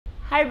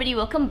Hi everybody,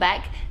 welcome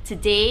back.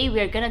 Today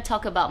we're going to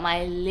talk about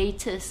my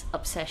latest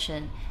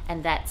obsession,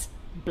 and that's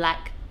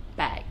black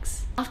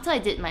bags. After I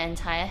did my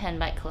entire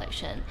handbag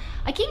collection,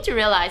 I came to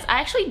realize I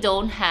actually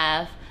don't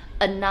have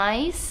a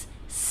nice,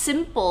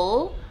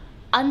 simple,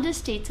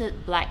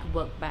 understated black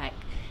work bag.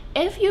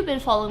 If you've been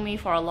following me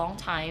for a long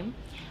time,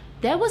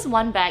 there was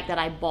one bag that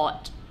I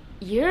bought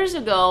years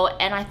ago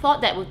and I thought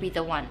that would be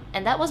the one,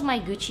 and that was my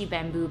Gucci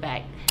bamboo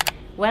bag.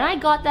 When I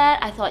got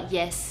that, I thought,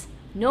 yes,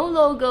 no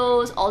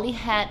logos, all he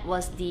had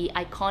was the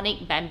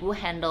iconic bamboo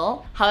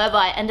handle. However,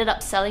 I ended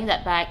up selling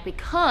that bag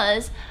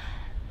because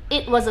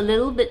it was a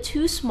little bit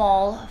too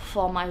small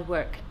for my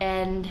work,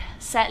 and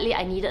sadly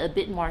I needed a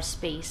bit more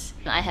space.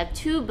 I have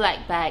two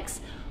black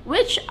bags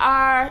which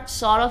are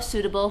sort of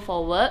suitable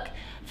for work.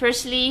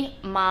 Firstly,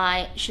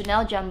 my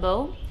Chanel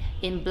Jumbo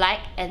in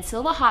black and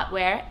silver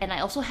hardware, and I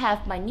also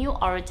have my new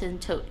Oroton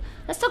tote.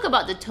 Let's talk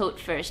about the tote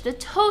first. The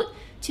tote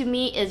to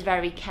me is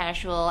very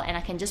casual and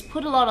I can just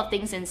put a lot of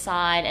things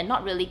inside and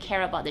not really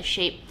care about the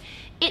shape.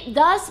 It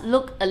does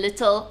look a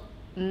little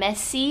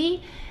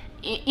messy,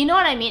 you know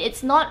what I mean?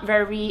 It's not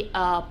very,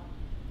 I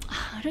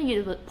don't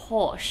use the word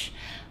posh,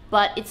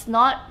 but it's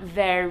not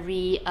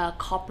very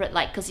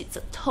corporate-like, because it's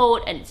a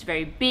tote and it's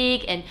very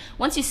big, and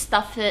once you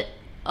stuff it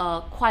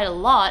quite a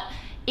lot,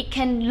 it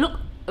can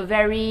look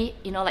very,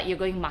 you know, like you're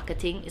going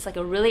marketing. It's like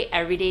a really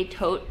everyday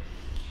tote.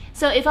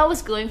 So if I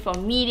was going for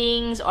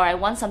meetings or I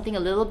want something a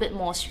little bit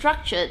more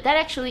structured, that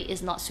actually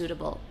is not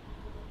suitable.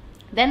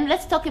 Then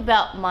let's talk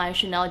about my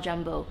Chanel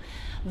Jumbo.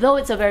 Though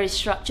it's a very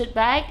structured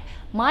bag,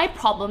 my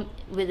problem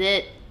with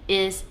it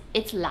is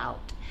it's loud.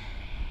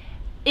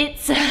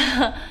 It's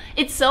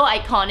it's so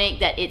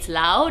iconic that it's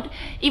loud,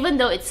 even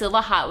though it's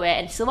silver hardware,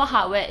 and silver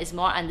hardware is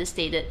more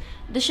understated.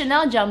 The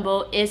Chanel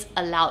Jumbo is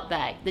a loud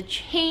bag. The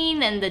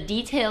chain and the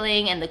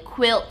detailing and the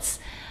quilts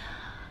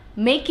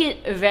make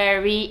it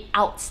very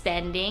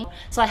outstanding.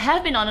 So I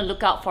have been on the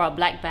lookout for a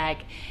black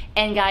bag,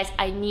 and guys,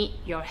 I need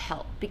your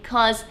help,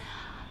 because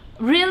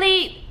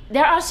really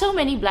there are so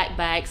many black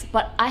bags,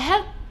 but I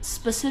have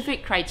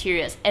specific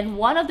criteria, and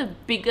one of the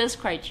biggest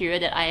criteria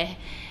that I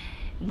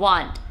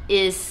want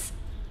is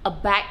a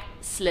back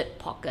slip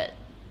pocket.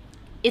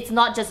 It's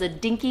not just a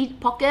dinky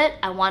pocket.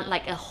 I want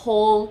like a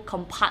whole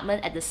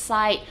compartment at the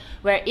side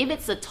where if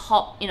it's a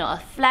top, you know,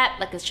 a flap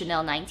like a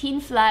Chanel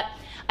 19 flap,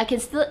 I can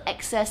still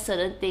access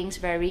certain things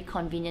very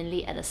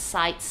conveniently at a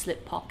side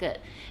slip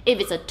pocket. If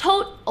it's a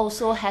tote,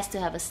 also has to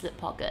have a slip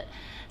pocket.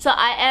 So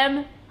I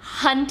am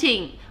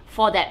hunting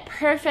for that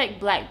perfect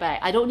black bag.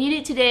 I don't need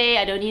it today,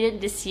 I don't need it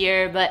this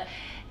year, but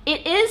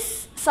it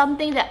is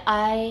something that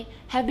I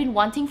have been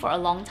wanting for a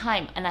long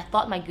time, and I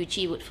thought my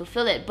Gucci would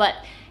fulfill it, but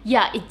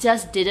yeah, it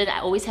just didn't. I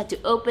always had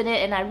to open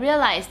it, and I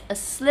realized a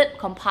slip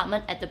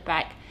compartment at the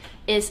back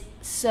is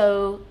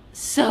so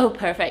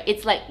perfect.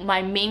 It's like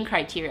my main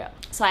criteria.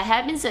 So I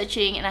have been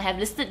searching and I have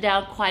listed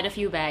down quite a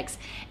few bags,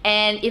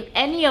 and if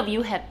any of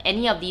you have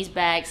any of these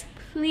bags,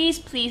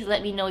 please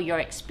let me know your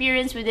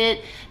experience with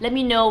it. Let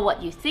me know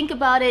what you think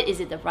about it. Is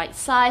it the right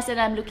size that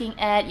I'm looking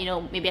at? You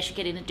know, maybe I should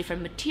get in a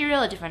different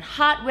material, a different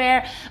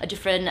hardware, a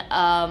different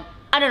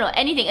I don't know,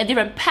 anything, a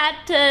different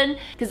pattern,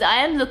 because I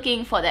am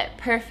looking for that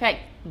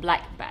perfect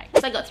black bag.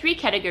 So I got three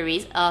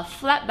categories: a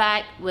flat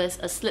bag with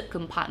a slip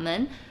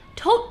compartment,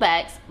 tote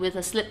bags with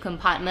a slip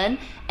compartment,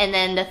 and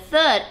then the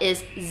third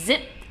is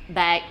zip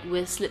bag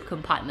with slip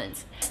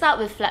compartments. Let's start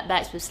with flat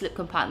bags with slip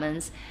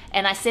compartments,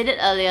 and I said it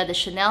earlier, the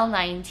Chanel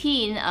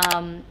 19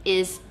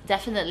 is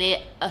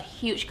definitely a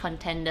huge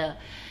contender.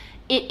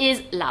 It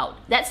is loud.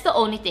 That's the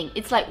only thing.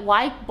 It's like,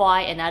 why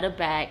buy another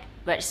bag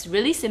but it's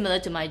really similar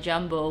to my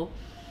Jumbo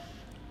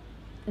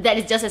that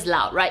is just as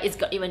loud, right? It's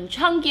got even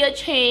chunkier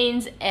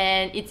chains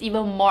and it's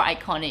even more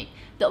iconic.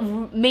 The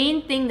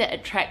main thing that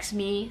attracts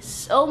me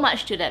so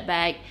much to that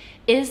bag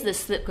is the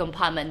slip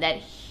compartment. That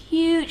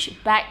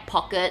huge back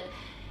pocket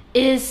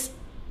is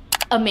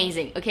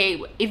amazing.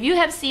 Okay, if you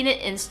have seen it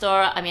in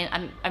store, I mean,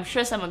 I'm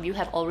sure some of you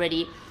have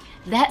already.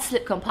 That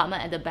slip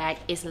compartment at the back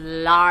is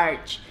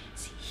large.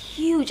 It's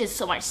huge. It's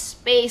so much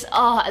space.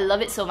 Oh, I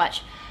love it so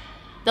much.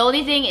 The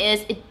only thing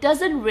is, it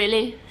doesn't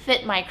really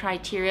fit my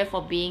criteria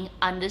for being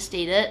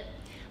understated.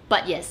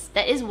 But yes,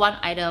 that is one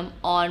item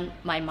on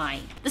my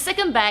mind. The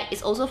second bag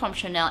is also from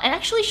Chanel, and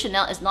actually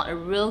Chanel is not a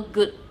real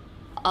good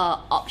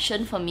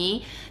option for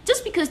me,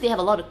 just because they have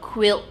a lot of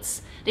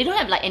quilts. They don't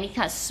have like any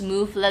kind of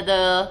smooth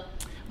leather,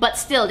 but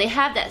still they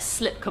have that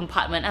slip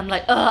compartment. I'm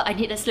like, I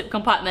need a slip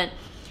compartment.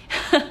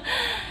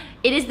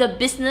 It is the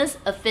Business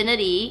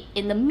Affinity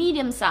in the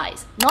medium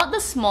size, not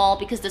the small,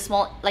 because the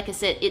small, like I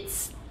said,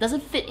 it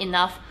doesn't fit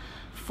enough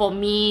for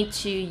me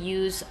to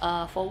use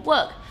for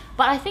work.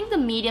 But I think the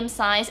medium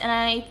size, and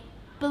I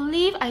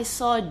believe I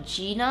saw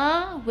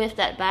Gina with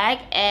that bag,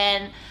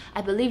 and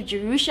I believe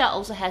Jerusha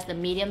also has the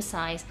medium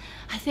size.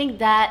 I think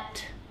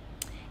that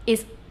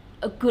is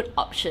a good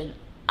option.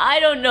 I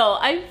don't know,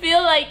 I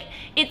feel like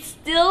it's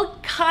still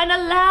kind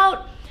of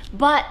loud,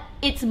 but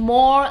it's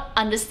more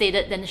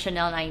understated than the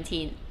Chanel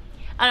 19.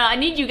 I don't know, I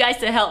need you guys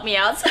to help me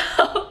out.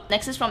 So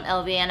next is from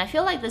LV, and I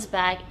feel like this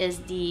bag is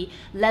the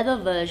leather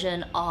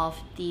version of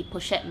the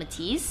Pochette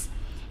Métis.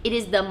 It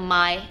is the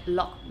My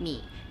Lock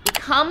Me. It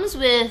comes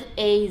with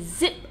a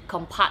zip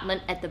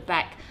compartment at the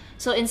back.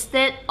 So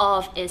instead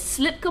of a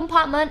slip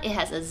compartment, it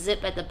has a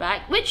zip at the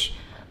back, which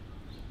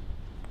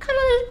kind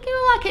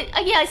of,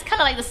 yeah, it's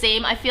kind of like the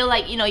same. I feel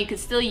like, you could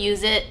still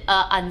use it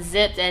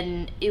unzipped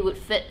and it would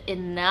fit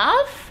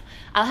enough.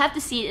 I'll have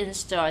to see it in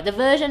store. The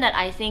version that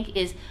I think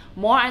is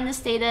more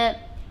understated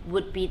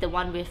would be the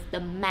one with the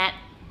matte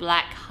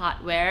black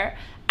hardware.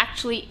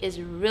 Actually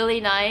is really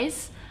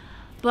nice,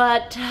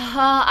 but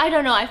I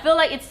don't know, I feel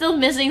like it's still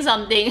missing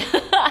something.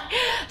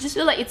 I just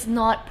feel like it's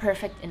not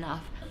perfect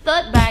enough.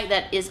 Third bag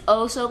that is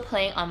also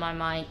playing on my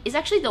mind is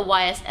actually the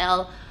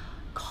YSL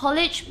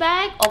college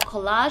bag or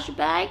collage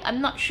bag. I'm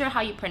not sure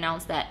how you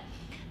pronounce that.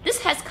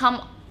 This has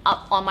come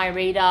up on my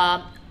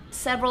radar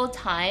several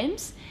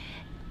times.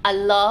 I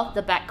love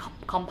the back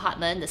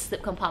compartment, the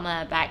slip compartment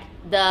at the back.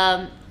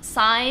 The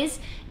size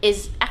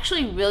is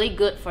actually really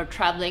good for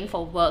traveling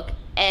for work,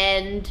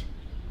 and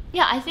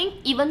yeah, I think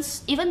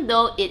even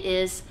though it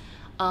is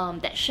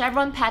that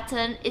chevron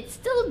pattern, it's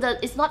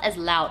not as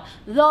loud.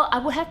 Though I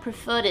would have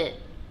preferred it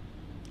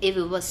if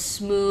it was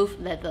smooth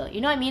leather. You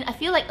know what I mean? I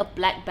feel like a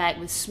black bag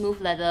with smooth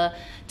leather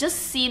just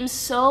seems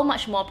so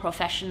much more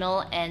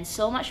professional and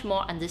so much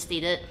more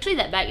understated. Actually,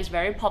 that bag is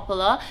very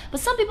popular, but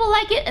some people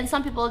like it and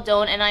some people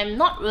don't, and I'm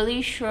not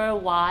really sure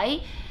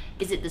why.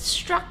 Is it the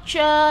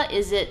structure?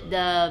 Is it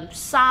the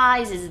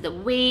size? Is it the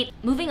weight?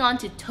 Moving on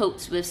to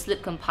totes with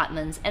slip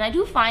compartments, and I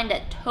do find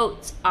that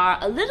totes are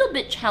a little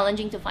bit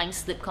challenging to find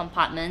slip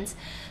compartments.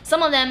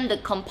 Some of them,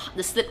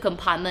 the slip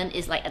compartment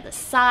is like at the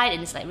side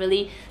and it's like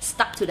really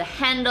stuck to the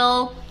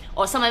handle,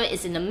 or some of it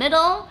is in the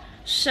middle.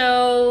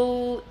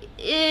 So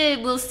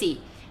we'll see.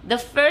 The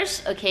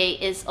first, okay,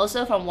 is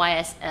also from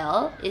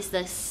YSL. It's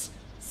the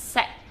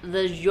Sac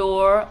Le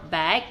Jour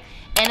bag.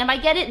 And if I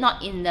get it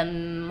not in the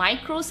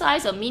micro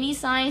size or mini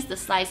size, the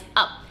size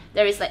up,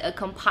 there is like a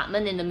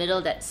compartment in the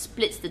middle that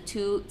splits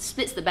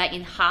the bag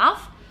in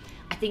half.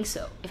 I think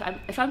so. If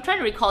I'm trying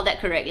to recall that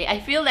correctly, I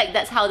feel like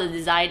that's how the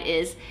design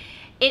is.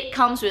 It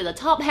comes with a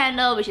top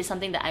handle, which is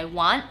something that I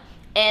want,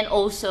 and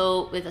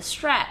also with a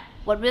strap.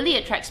 What really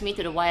attracts me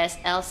to the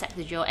YSL Sac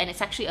Le Jour, and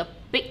it's actually a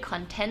big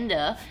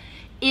contender,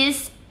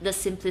 is the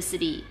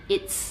simplicity.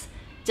 It's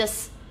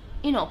just,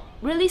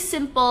 really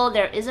simple.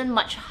 There isn't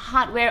much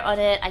hardware on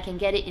it. I can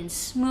get it in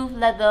smooth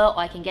leather, or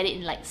I can get it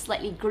in like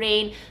slightly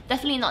grain,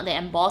 definitely not the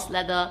embossed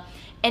leather,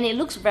 and it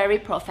looks very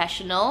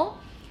professional.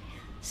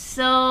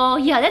 So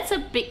yeah, that's a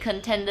big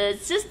contender.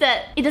 It's just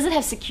that it doesn't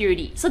have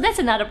security. So that's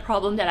another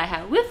problem that I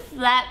have. With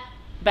flat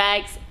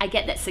bags, I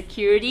get that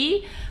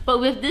security, but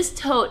with this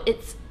tote,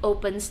 it's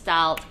open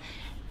styled.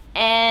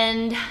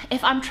 And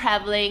if I'm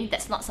traveling,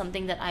 that's not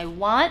something that I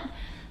want.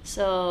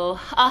 So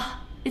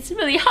it's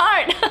really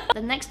hard.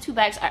 The next two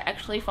bags are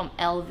actually from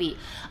LV.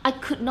 I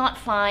could not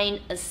find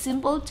a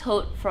simple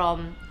tote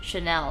from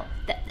Chanel.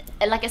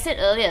 Like I said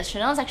earlier,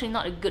 Chanel is actually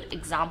not a good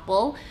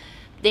example.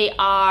 They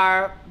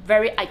are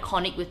very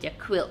iconic with their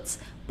quilts.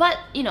 But,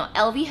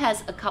 LV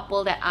has a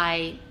couple that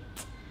I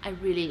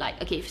really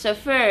like. Okay, so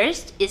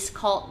first is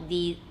called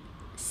the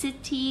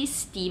City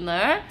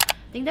Steamer.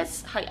 I think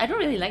that's how, I don't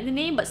really like the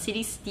name, but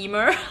City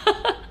Steamer.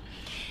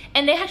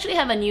 And they actually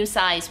have a new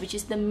size, which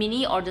is the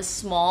mini or the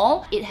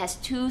small. It has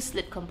two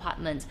slip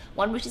compartments,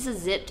 one which is a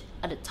zipped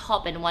at the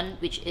top and one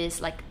which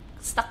is like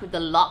stuck with the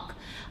lock.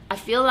 I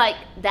feel like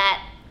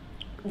that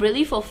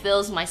really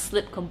fulfills my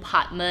slip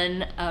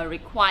compartment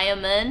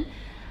requirement.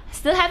 I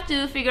still have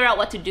to figure out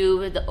what to do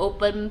with the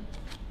open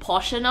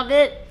portion of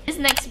it. This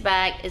next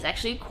bag is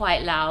actually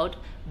quite loud,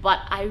 but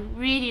I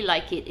really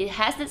like it. It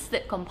has this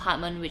slip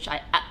compartment, which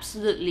I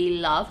absolutely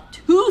love.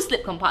 Two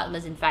slip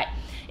compartments, in fact.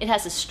 It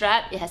has a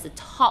strap, it has a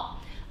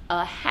top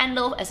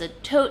handle as a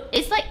tote.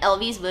 It's like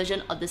LV's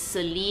version of the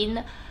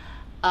Celine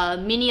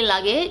mini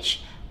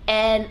luggage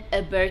and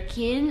a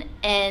Birkin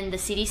and the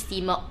City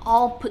Steamer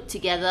all put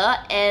together,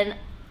 and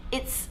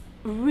it's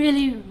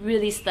really,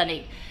 really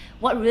stunning.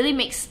 What really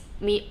makes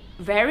me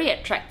very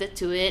attracted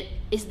to it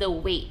is the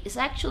weight. It's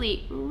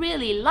actually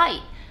really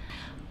light.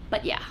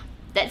 But yeah,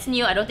 that's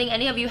new. I don't think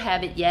any of you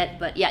have it yet,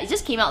 but yeah, it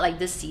just came out like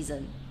this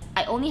season.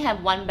 I only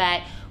have one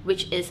bag,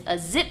 which is a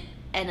zip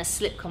and a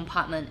slip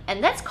compartment,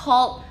 and that's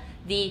called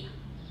the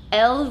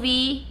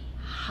LV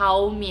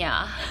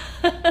Haumia.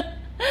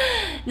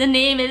 The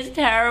name is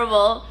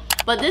terrible,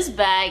 but this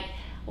bag,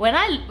 when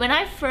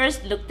I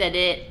first looked at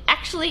it,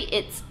 actually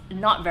it's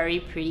not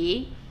very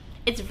pretty.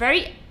 It's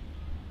very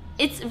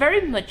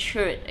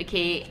matured,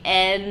 okay,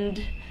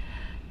 and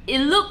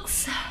it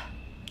looks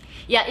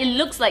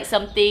like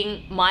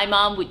something my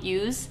mom would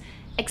use,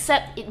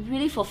 except it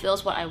really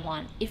fulfills what I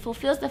want. It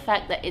fulfills the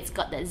fact that it's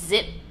got that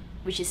zip,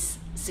 which is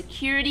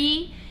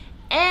security,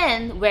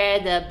 and where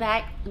the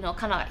bag kind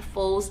of like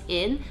folds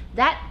in,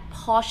 that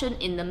portion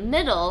in the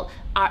middle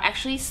are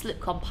actually slip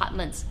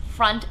compartments,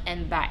 front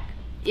and back.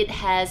 It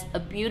has a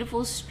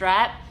beautiful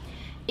strap.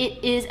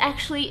 it is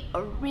actually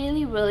a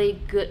really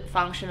good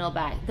functional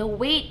bag. The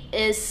weight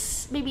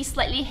is maybe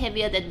slightly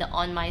heavier than the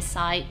On My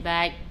Side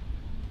bag.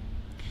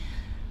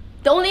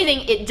 The only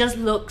thing, it just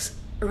looks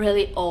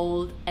really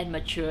old and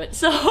matured.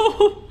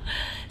 So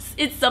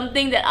it's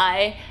something that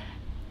I,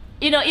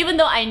 even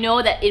though I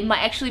know that it might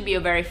actually be a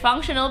very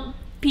functional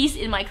piece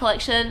in my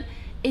collection,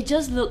 it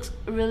just looks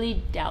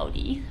really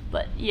dowdy.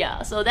 But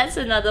yeah, so that's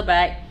another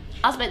bag.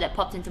 Last bag that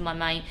popped into my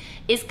mind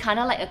is kind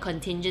of like a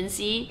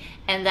contingency,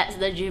 and that's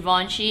the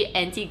Givenchy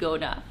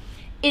Antigona.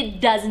 It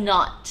does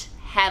not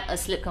have a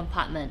slip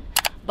compartment,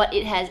 but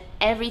it has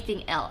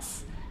everything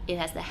else. It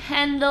has the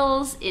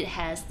handles, it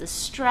has the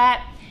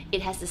strap,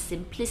 it has the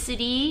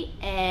simplicity,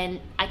 and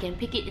I can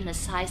pick it in a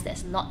size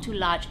that's not too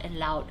large and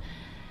loud.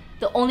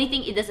 The only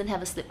thing, it doesn't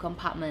have a slip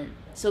compartment.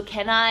 So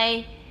can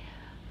I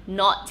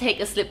not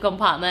take a slip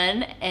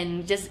compartment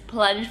and just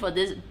plunge for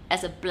this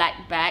as a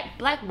black bag,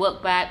 black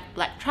work bag,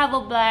 black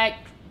travel bag,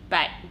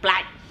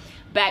 black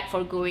bag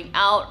for going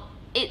out?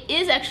 It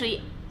is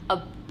actually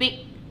a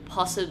big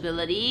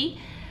possibility,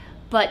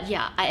 but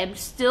yeah, I am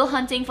still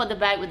hunting for the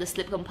bag with the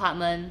slip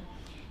compartment,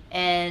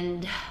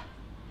 and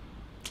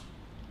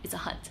it's a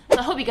hunt. So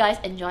I hope you guys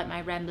enjoyed my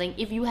rambling.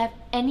 If you have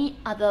any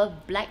other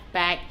black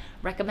bag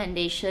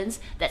recommendations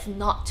that's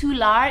not too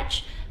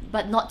large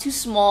but not too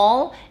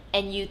small,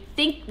 and you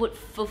think would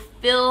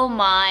fulfill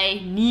my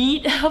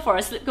need for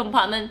a slip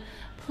compartment,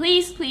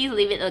 please leave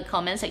it in the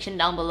comment section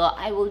down below.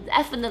 I will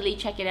definitely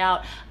check it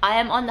out. I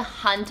am on the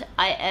hunt,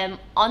 I am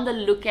on the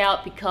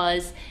lookout,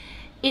 because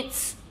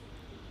it's,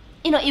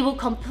 it will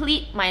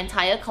complete my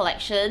entire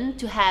collection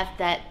to have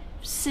that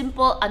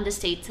simple,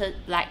 understated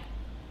black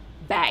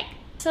bag.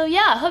 So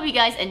yeah, I hope you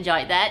guys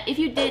enjoyed that. If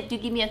you did, do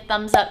give me a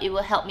thumbs up. It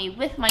will help me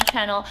with my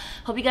channel.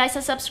 Hope you guys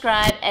are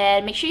subscribed,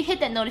 and make sure you hit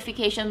that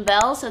notification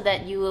bell so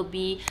that you will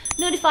be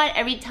notified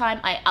every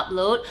time I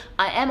upload.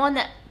 I am on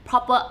the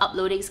proper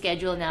uploading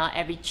schedule now,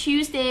 every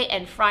Tuesday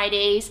and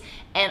Fridays,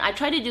 and I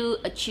try to do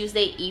a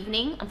Tuesday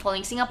evening, I'm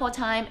following Singapore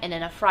time, and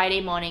then a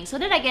Friday morning, so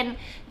that I can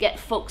get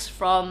folks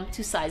from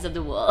two sides of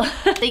the world.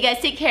 So you guys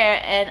take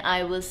care, and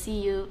I will see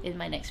you in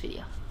my next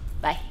video.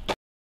 Bye.